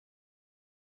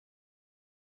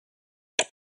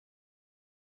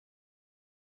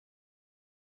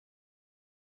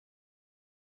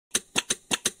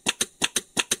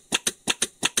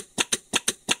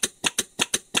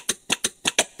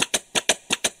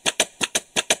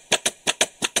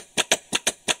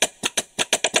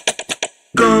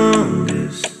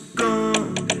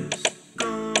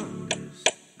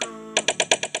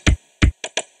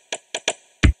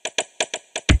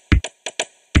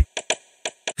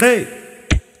Hey,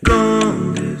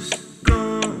 Gone this,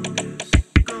 gone this,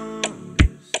 gone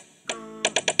this, gone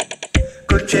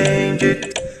this.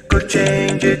 Go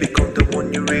change it, become the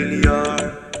one you really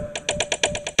are.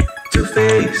 Two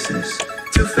faces,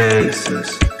 two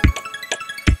faces.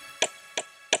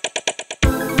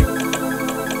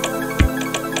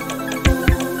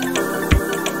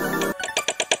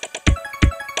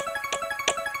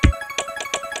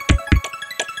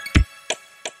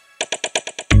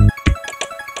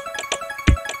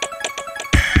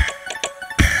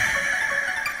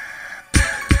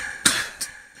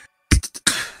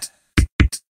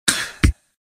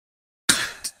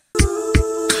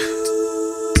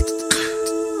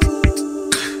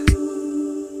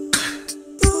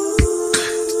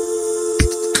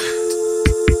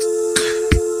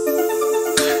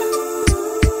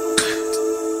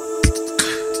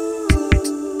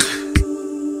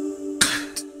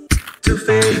 Two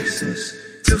faces,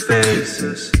 two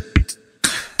faces.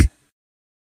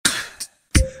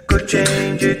 Go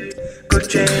change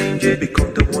it,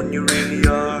 become the one you really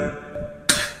are.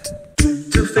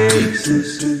 Two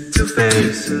faces, two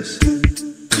faces.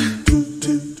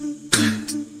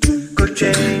 Go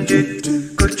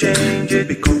change it,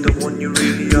 become the one you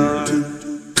really are.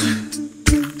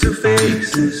 Two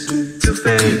faces, two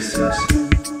faces.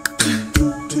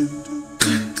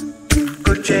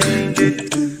 Go change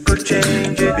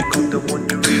it, become the one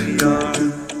you really are.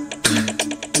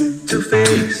 Two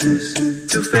faces,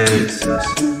 two faces.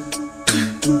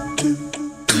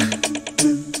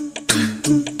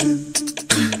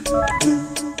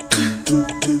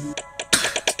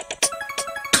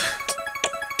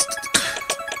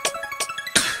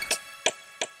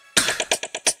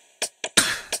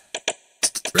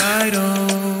 right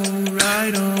on,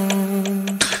 right on.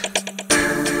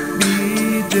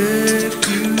 Be the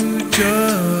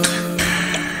future.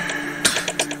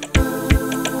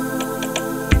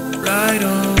 Right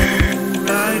on,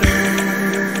 right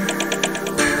on.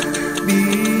 Be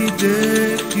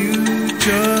the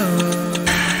future.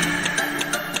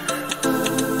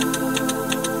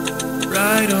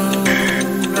 Right on,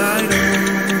 right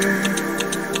on.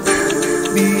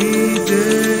 Be the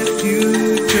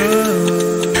future.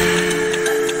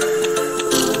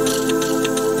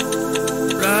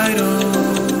 Right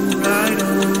on, right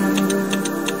on.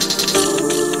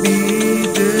 Be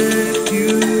the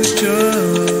future.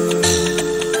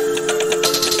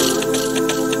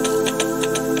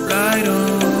 Right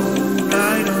on,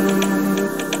 right on.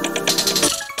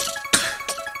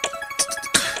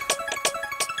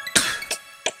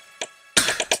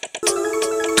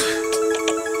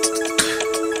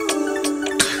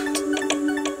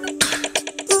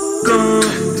 Gone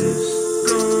this,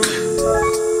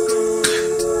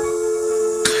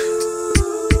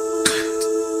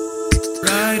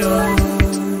 Right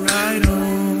on, right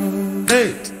on.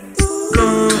 Hey,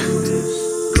 gone this.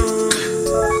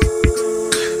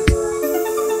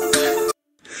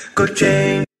 Go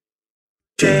change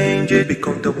it,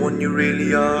 become the one you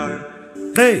really are.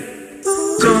 hey,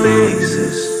 Two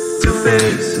faces, two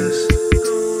faces.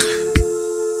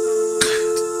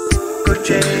 Go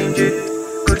change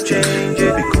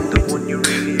it, become the one you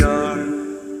really are.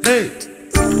 hey,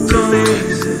 Two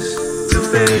faces, two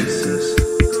faces.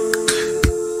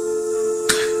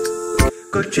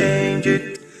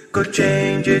 Go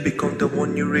change it, become the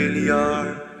one you really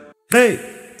are. hey,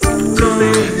 Two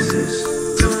faces,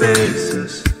 two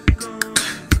faces.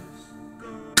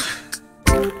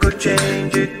 Go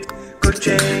change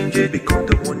it, become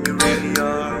the one you really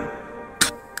are.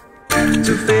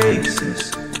 Two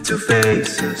faces, two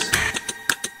faces.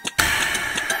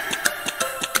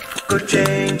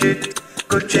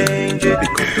 Go change it,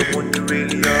 become the one you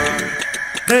really are.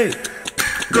 hey.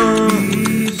 Gone.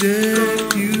 Be the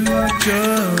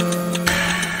future.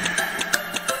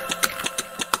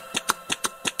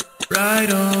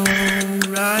 Right on,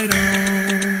 right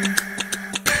on.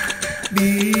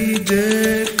 Be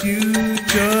the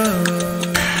future.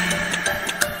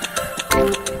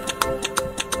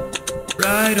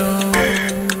 Right on,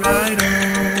 right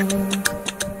on.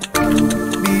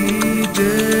 Be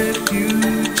the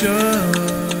future.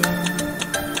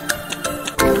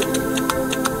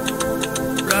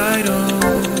 Right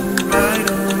on,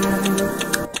 right on.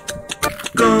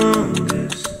 Gone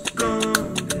this,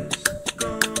 gone this,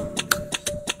 gone this.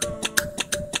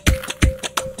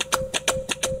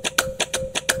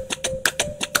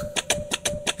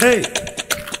 Hey,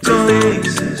 Two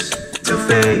faces, two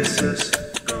faces.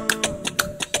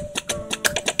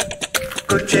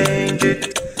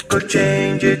 Go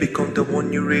change it, become the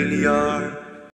one you really are.